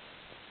that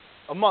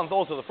a month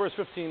also, the first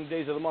 15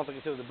 days of the month are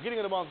considered the beginning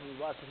of the month, and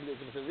the last 15 days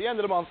are considered the end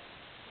of the month.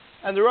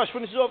 And the Rosh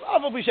finishes off,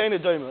 Av pi she'eino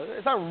doima.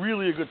 It's not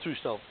really a good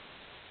tushtel.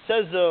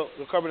 Says the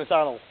Karban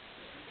Esanel.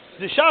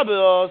 The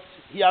Shabbos,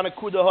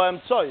 Yanekuda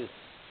ha'em tzoyis.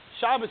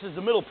 Shabbos is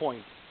the middle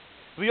point.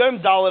 V'yom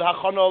daled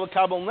hachana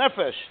l'kabel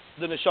nefesh,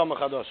 the neshama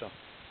chadasha.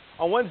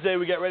 On Wednesday,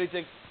 we get ready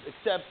to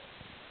accept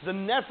the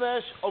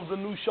nefesh of the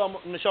new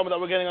neshama that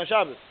we're getting on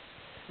Shabbos.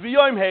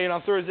 V'yom hein,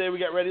 on Thursday, we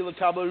get ready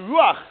l'kabel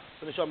ruach,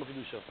 the neshama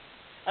kedusha.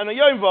 And on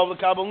Yom vav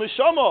l'kabel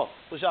neshama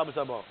l'Shabbos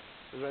haba.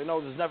 Because right now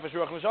there's nefesh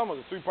ruach neshama.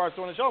 There's 3 parts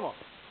to a neshama.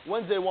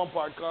 Wednesday, 1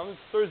 part comes.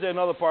 Thursday,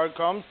 another part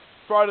comes.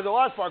 Friday, the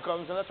last part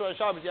comes, and that's why on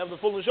Shabbos you have the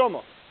full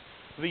neshama.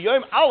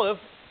 V'yom aleph,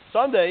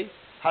 Sunday,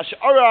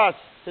 hash'aras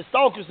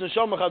histalkus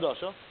neshama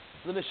chadasha.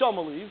 The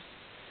neshama leaves.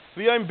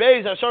 V'yom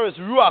beis hasharas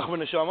ruach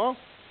v'neshama.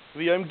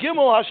 V'yom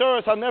gimel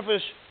hasharas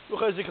hanefesh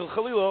u'chazik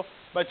chalila.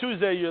 By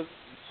Tuesday you're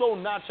so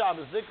not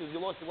Shabbos-dik because you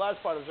lost the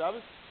last part of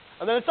Shabbos.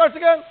 And then it starts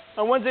again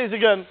on Wednesdays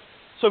again.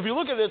 So if you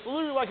look at it, it's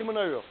literally like a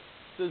menorah.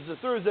 There's the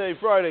Thursday,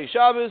 Friday,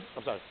 Shabbos.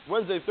 I'm sorry,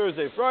 Wednesday,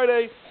 Thursday,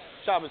 Friday.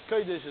 Shabbos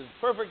Kodesh is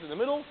perfect in the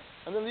middle.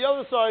 And then the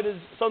other side is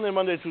Sunday,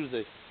 Monday,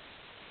 Tuesday.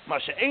 You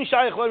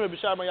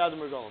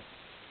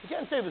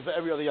can't say this for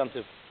every other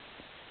yantiv.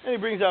 And he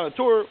brings down a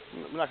tour.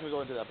 We're not going to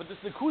go into that. But this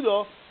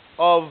nekuda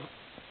of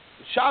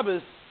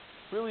Shabbos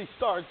really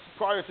starts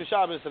prior to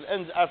Shabbos and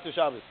ends after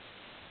Shabbos.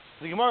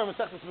 The Gemara in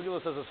Masechtas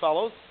Megillah says as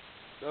follows.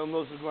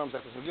 Those the Gemara in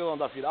Masechtas Megillah on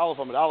Daf Yud Aleph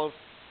Amud Aleph.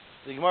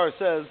 The Gemara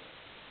says,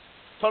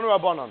 Tanu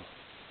Rabbanan,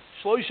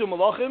 Shloisha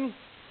Malachim,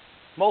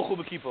 Malchu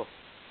B'Kippah.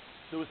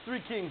 There was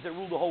 3 kings that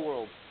ruled the whole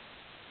world.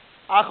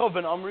 Achav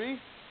ben Amri,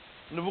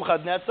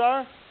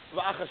 Nebuchadnezzar,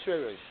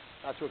 V'Achashverosh.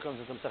 That's where it comes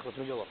into Masechtas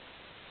Megillah.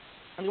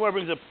 And the Gemara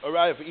brings up a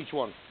raya for each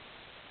one.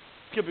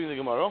 Skipping the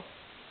Gemara.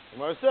 The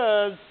Gemara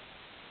says,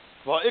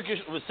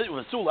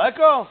 V'Sul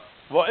Eka,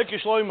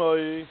 V'Ikish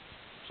Shloimoi.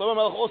 Shlomo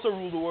Melech also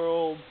ruled the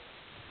world.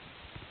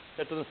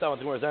 That doesn't sound what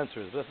the Gemara's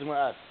answer is, but that's the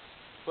Gemara asks.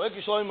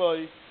 V'Ikish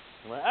Shloimoi.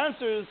 The Gemara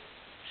answers,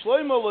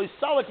 Shloimo lo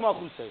Yisalik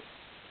Malchusei.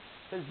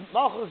 His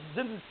Malchus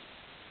didn't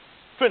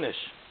finish.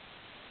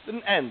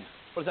 Didn't end.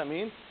 What does that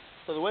mean?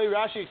 So the way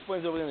Rashi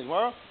explains it over in the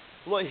Gemara,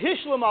 lo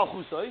Hishla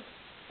Malchusei.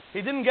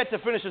 He didn't get to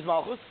finish his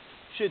Malchus.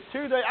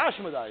 Shetirdei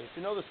Ashmedai. If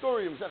you know the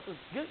story of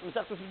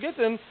Masechtas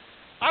Gittin,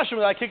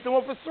 Ashmedai kicked him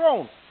off his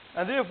throne.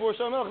 And therefore,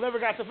 Shlomo Melech never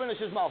got to finish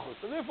his Malchus.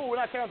 So therefore, we're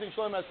not counting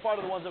Shlomo as part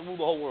of the ones that rule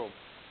the whole world.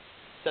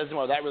 Says the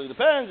Gemara, that really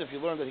depends. If you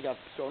learned that he got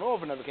thrown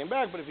off and never came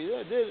back, but if he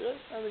did,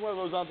 and the Gemara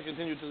goes on to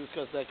continue to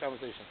discuss that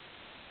conversation.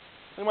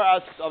 The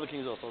Gemara asks other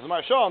kings also. The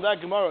Gemara Shah on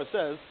that Gemara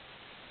says,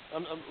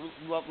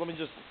 let me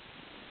just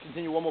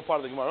continue one more part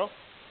of the Gemara.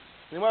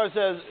 The Gemara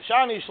says,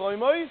 Shani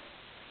Shloimoi,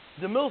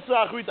 the Milsa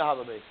Achrita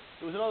Halabe.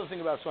 There was another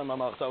thing about Shlomo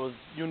Melech that was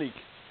unique.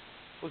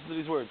 Listen to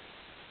these words.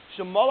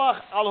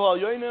 Shemalach al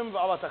ha'yonim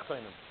v'al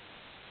ha'tachtonim.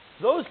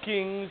 Those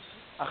kings,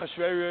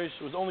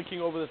 Achashverosh was only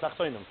king over the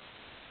tachtonim,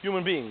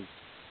 human beings.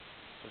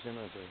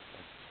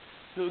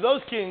 So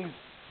those kings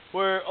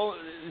were,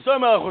 Shlomo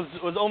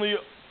Melech was only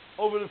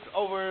over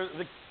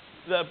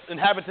the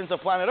inhabitants of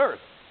planet Earth.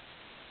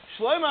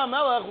 Shlomo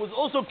Melech was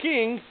also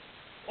king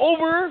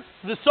over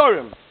the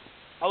Sarim.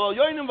 Al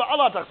ha'yonim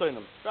v'al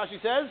ha'tachtonim.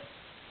 Rashi says,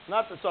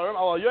 not the Sarim,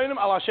 al ha'yonim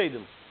al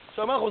ha'shedim.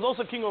 Shlomo Melech was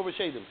also king over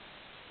Shedim.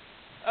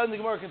 And the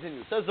Gemara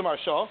continues. Says the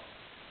Marsha,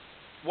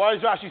 why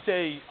does Rashi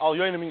say al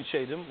yoina means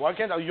Shedim? Why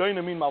can't al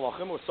yoina mean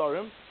Malachim or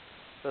Sarim?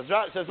 Says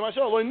the Marsha,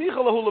 lo nicha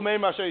lahu l'mei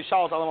masher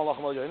yishalat ala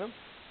Malachim al yoinim.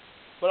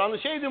 But on the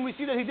Shedim we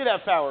see that he did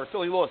have power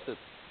until he lost it.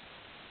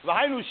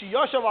 V'hainu shi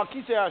yashav al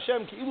kisei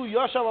Hashem ki ilu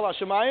yashav al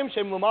hashemayim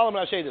shem l'malam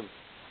min hashedim.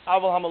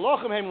 Aval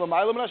hamalachim heim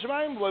l'maylam min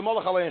hashemayim v'lo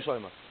malach alein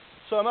shloima.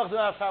 So Melech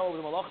didn't have power over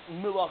the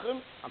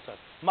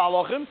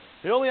Malachim.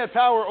 He only had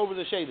power over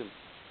the Shedim.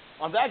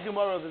 On that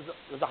Gemara,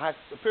 there's a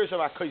Pirush of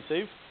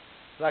HaKosev.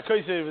 The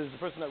HaKosev is the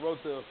person that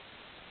wrote the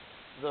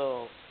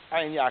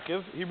Ayin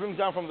Yaakov. He brings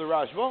down from the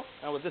Rashba,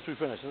 and with this we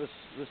finish, and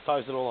this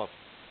ties it all up.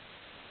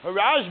 The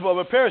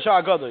Rashba, the Pirush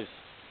HaAgados.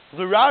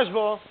 The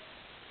Rashba,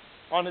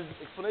 on his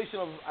explanation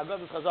of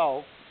Agados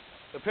Chazal,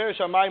 the Pirush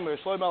HaMaimer,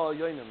 Shlomo al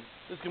Yoinim,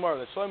 this Gemara,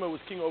 that Shlomo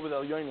was king over the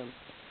El Yoinim,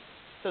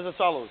 says as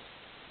follows.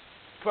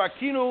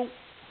 Kvarkinu,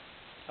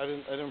 I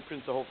didn't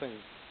print the whole thing.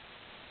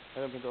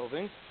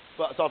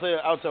 But so I'll tell you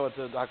outside what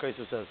the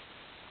HaKosev says.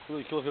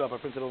 You can look it up. I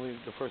printed only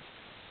the first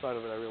side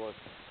of it, I realized.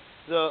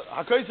 The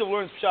HaKosev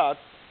learns Pshat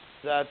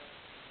that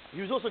he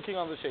was also king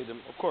on the Shedim,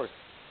 of course.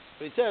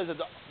 But he says that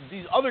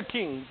these other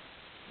kings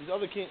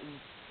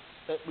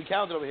that we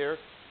counted over here,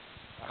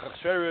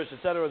 Achashverosh,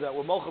 etc., that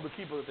were Malcha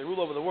B'Kippur, that they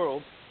rule over the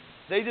world,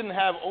 they didn't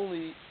have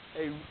only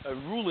a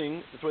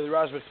ruling, that's the way the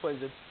Rashba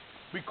explains it,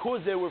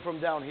 because they were from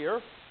down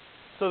here,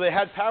 so they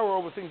had power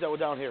over things that were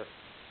down here.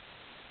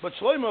 But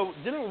Shlomo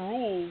didn't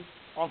rule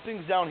on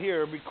things down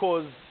here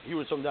because he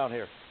was from down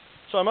here.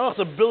 Shlomo Melech's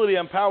ability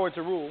and power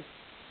to rule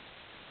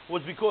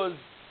was because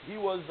he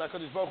was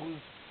HaKadosh Baruch Hu's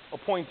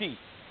appointee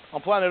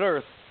on planet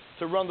Earth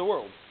to run the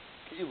world.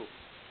 Ke'ilu.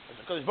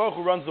 HaKadosh Baruch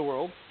Hu runs the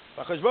world.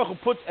 HaKadosh Baruch Hu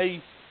put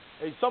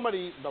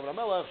somebody, David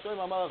HaMelech,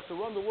 Shlomo HaMelech, to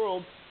run the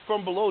world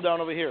from below down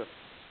over here.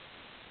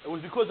 It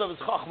was because of his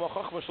Chachma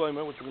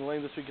Shlomo, which we're going to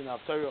learn this week in the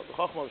Torah, the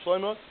Chachma of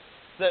Shlomo,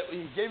 that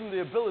he gave him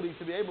the ability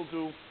to be able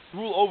to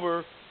rule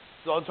over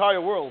the entire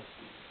world.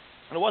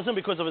 And it wasn't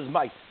because of his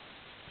might.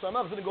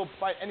 Shlomo HaMelech didn't go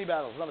fight any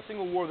battles. There's not a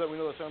single war that we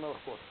know that Shlomo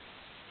HaMelech fought.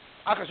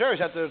 Achashverosh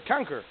had to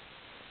conquer.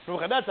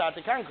 Nebuchadnezzar had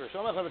to conquer.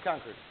 Shlomo HaMelech had to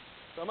conquer.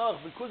 Shlomo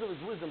HaMelech, because of his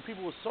wisdom,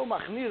 people were so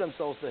machnir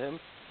themselves to him,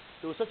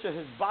 there was such a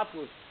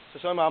hisbatlus to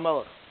Shlomo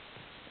HaMelech.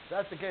 If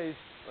that's the case,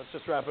 let's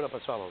just wrap it up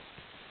as follows.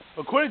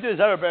 According to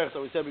the Zera Berach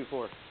that we said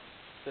before,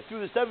 that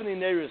through the 70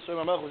 Neris,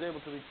 Shlomo HaMelech was able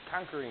to be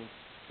conquering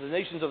the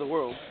nations of the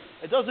world,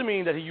 it doesn't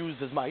mean that he used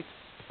his might,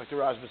 like the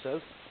Rashba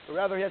says, but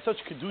rather he had such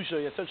kedusha,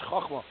 he had such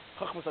chachma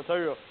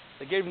satayra,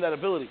 that gave him that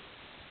ability,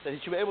 that he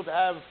should be able to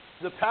have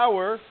the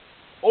power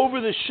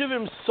over the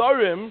Shivim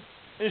Sarim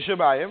in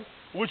Shemayim,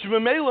 which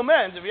Memela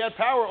meant if he had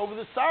power over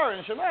the Sar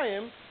in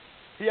Shemayim,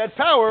 he had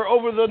power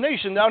over the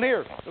nation down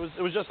here.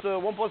 It was just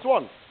 1 plus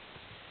 1.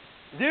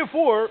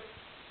 Therefore,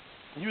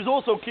 he was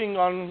also king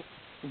on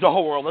the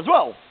whole world as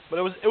well. But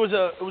it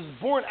was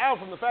born out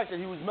from the fact that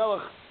he was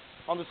Melech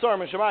on the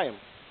Sarim in Shemayim.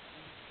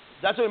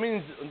 That's what it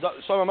means.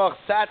 Shlomo HaMelech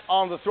sat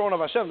on the throne of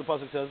Hashem. The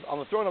pasuk says, on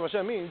the throne of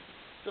Hashem means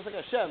just like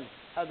Hashem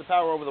had the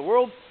power over the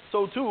world,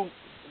 so too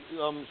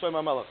Shlomo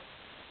HaMelech.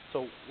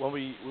 So when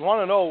we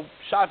want to know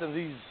Pshat in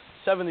these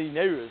 70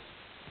 Neris,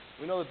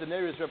 we know that the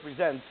Neris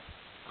represent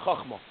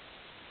Chachma.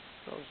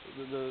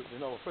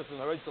 A person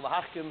who writes to the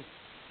Hachkim,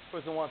 a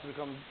person who wants to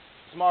become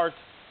smart,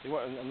 they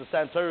want to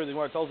understand Torah, the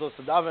Gemara tells us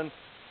to daven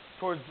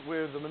towards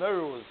where the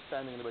menorah was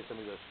standing in the Beit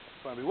HaMikdash.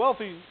 If you want to be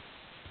wealthy,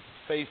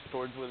 face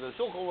towards where the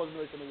Shulchan was in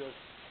the Beit HaMikdash.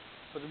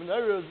 But the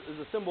menorah is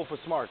a symbol for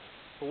smart,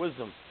 for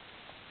wisdom.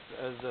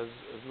 As the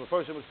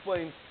Mepharshim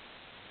explained,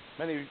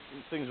 many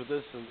things with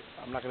this, and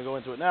I'm not going to go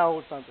into it now,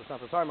 it's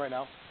not the time right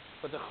now,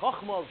 but the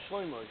Chachma of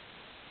Shlomo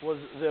was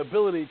the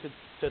ability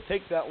to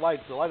take that light,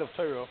 the light of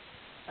Torah,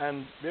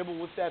 and be able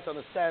with that to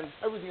understand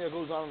everything that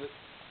goes on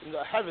in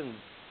the heavens,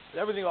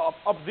 everything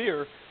up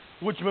there,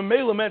 which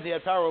Memela meant he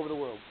had power over the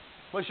world.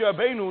 Moshe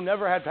Rabbeinu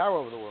never had power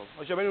over the world.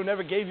 Moshe Rabbeinu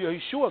never gave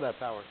Yeshua that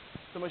power.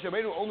 So Moshe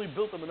Rabbeinu only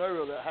built a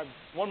menorah that had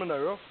one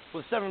menorah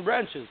with 7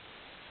 branches.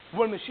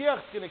 When Mashiach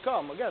is going to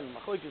come, again,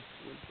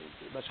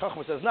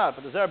 Chachma says not,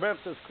 but the Zera Berach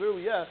says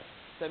clearly,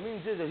 that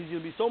means is that he's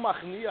going to be so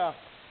machniya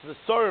the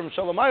Sarim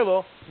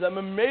Shalamaylo that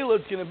Memela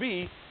it's going to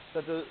be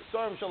that the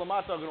Sarim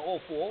Shalamata are going to all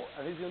fall,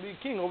 and he's going to be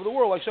king over the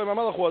world like Shlomo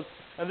HaMelech was,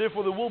 and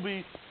therefore there will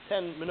be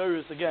 10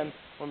 menorahs again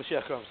when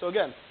Mashiach comes. So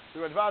again, the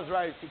Radvaz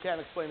writes he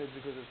can't explain it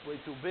because it's way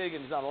too big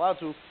and he's not allowed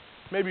to.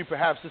 Maybe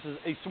perhaps this is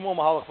a small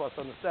mahalach for us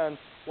to understand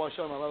why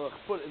Shlomo HaMelech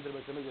put into the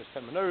Beit HaMikdash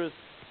 10 menorahs,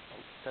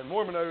 10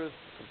 more menorahs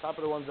on top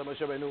of the ones that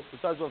Moshe Rabbeinu,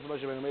 besides the ones that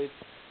Moshe Rabbeinu made.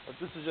 But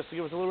this is just to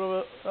give us a little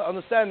bit of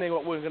understanding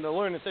what we're going to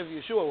learn in Sefer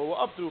Yeshua, what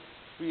we're up to.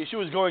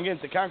 Yeshua is going in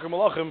to conquer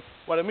Malachim,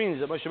 what it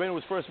means that Moshe Rabbeinu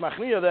was first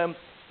machniya them.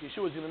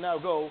 Yeshua is going to now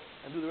go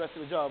and do the rest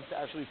of the job to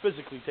actually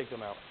physically take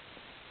them out.